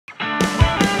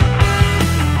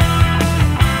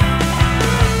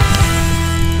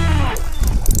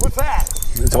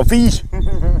It's a fish.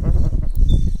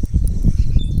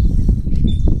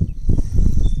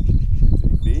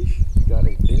 Fish? You got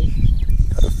a fish?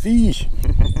 Got a fish.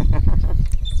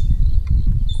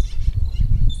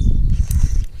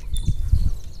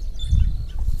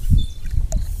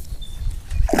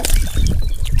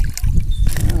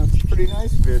 Yeah, it's a pretty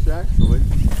nice fish, actually.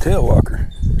 Tailwalker.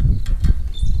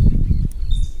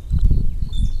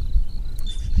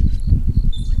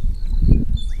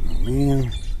 Oh,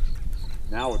 man.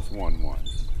 Now it's 1-1.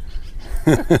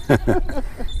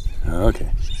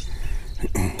 Okay.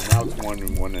 Now it's 1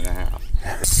 and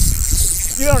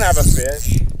 1.5. You don't have a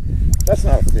fish. That's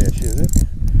not a fish, is it?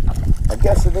 I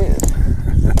guess it is.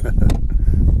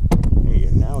 Hey,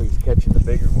 and now he's catching the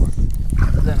bigger one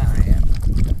than I am.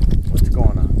 What's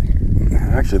going on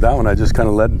here? Actually, that one I just kind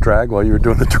of let it drag while you were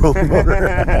doing the trolling motor.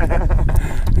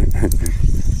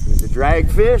 Is it a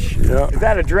drag fish? Yeah. Is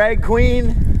that a drag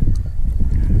queen?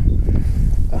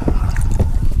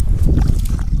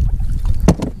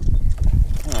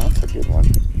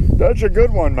 That's a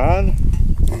good one, man.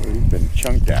 Oh, he's been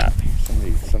chunked at.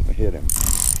 Something hit him.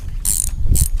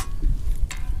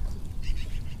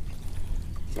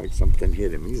 It's like something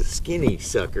hit him. He's a skinny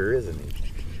sucker, isn't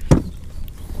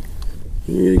he?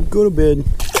 Yeah, go to bed.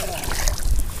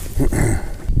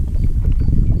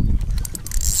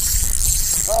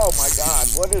 Oh my God,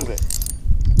 what is it?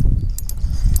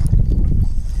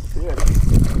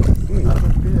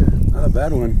 Not a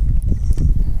bad one.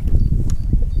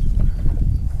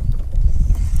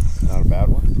 Not a bad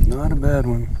one? Not a bad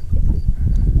one.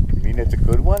 You mean it's a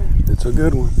good one? It's a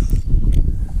good one.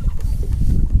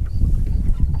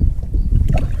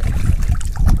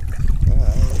 Yeah,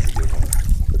 that was a good one.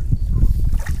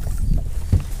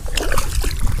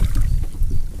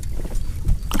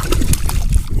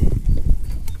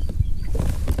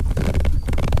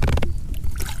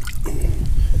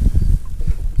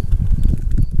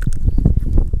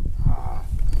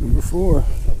 Number 4.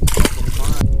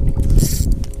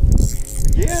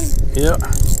 Again? Yeah.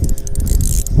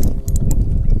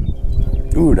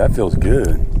 Ooh, that feels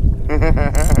good.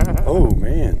 Oh,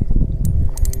 man.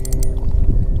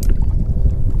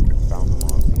 Found the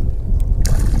monster.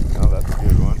 Oh, that's a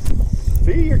good one.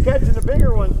 See, you're catching the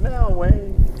bigger ones now,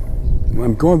 Wayne.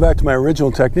 I'm going back to my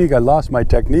original technique. I lost my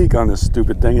technique on this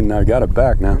stupid thing and I got it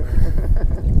back now.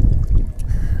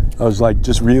 I was like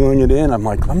just reeling it in. I'm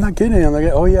like, I'm not kidding. I'm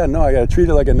like, oh yeah, no, I got to treat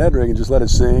it like a Ned rig and just let it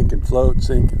sink and float and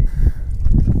sink.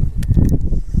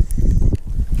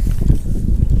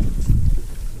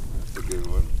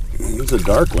 It's a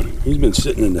dark one. He's been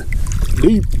sitting in the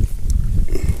deep.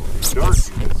 It's dark. He's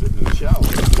been sitting in the shallow.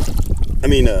 I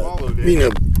mean, being a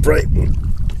bright one.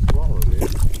 Swallowed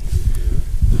it.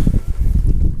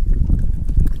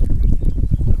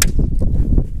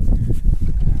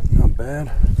 Not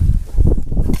bad.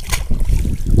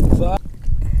 5.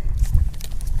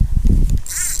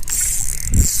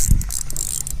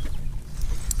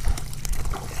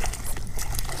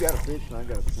 You got a fish and I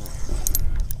got a snack.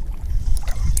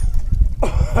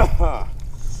 I'm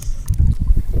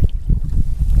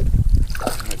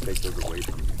gonna take those away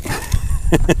from you.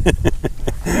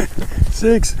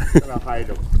 6. I'm gonna hide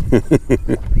them.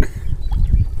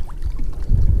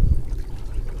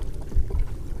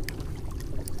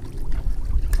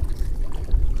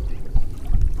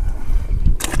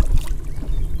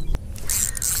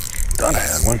 Thought I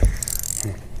had one.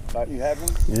 Thought you had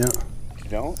one? Yeah, You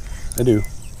don't? I do.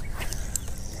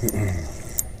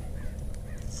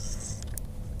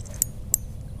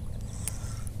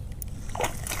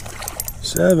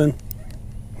 7.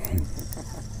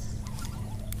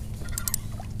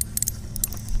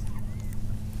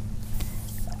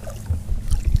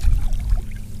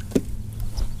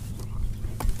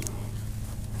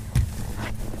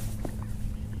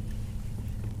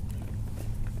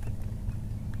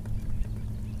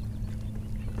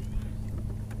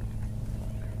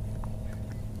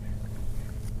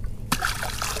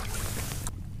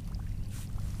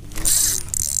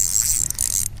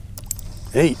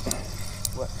 Eight.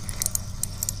 What?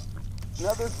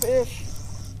 Another fish?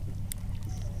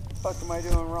 What the fuck am I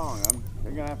doing wrong?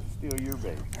 They're gonna have to steal your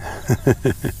bait.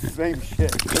 Same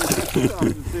shit. They're gonna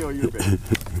have to steal your bait.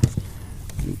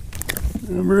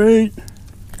 Number 8.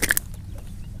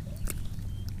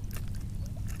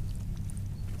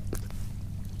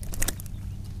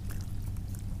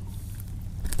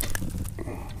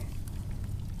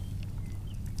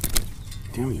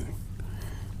 Damn you.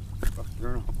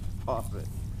 Turn off it.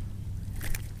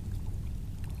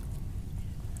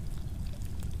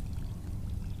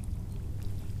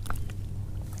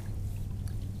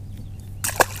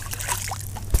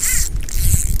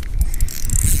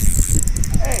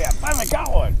 Hey, I finally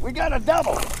got one. We got a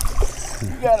double.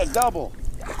 You got a double.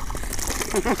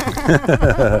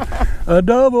 A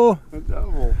double. A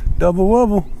double. Double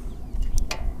wobble.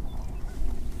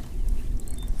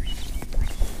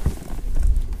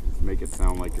 Make it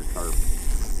sound like your carp.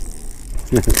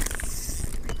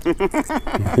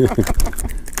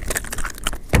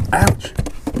 Ouch.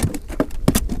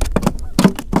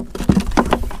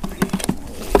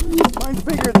 Mine's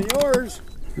bigger than yours.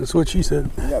 That's what she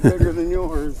said. Yeah, bigger than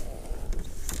yours.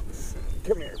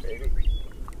 Come here, baby.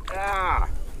 Ah!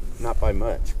 Not by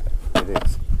much. It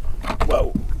is.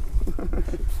 Whoa!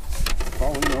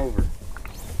 Falling over.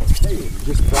 Hey, it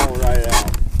just fell right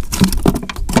out.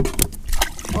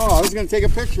 Oh, I was going to take a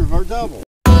picture of our double.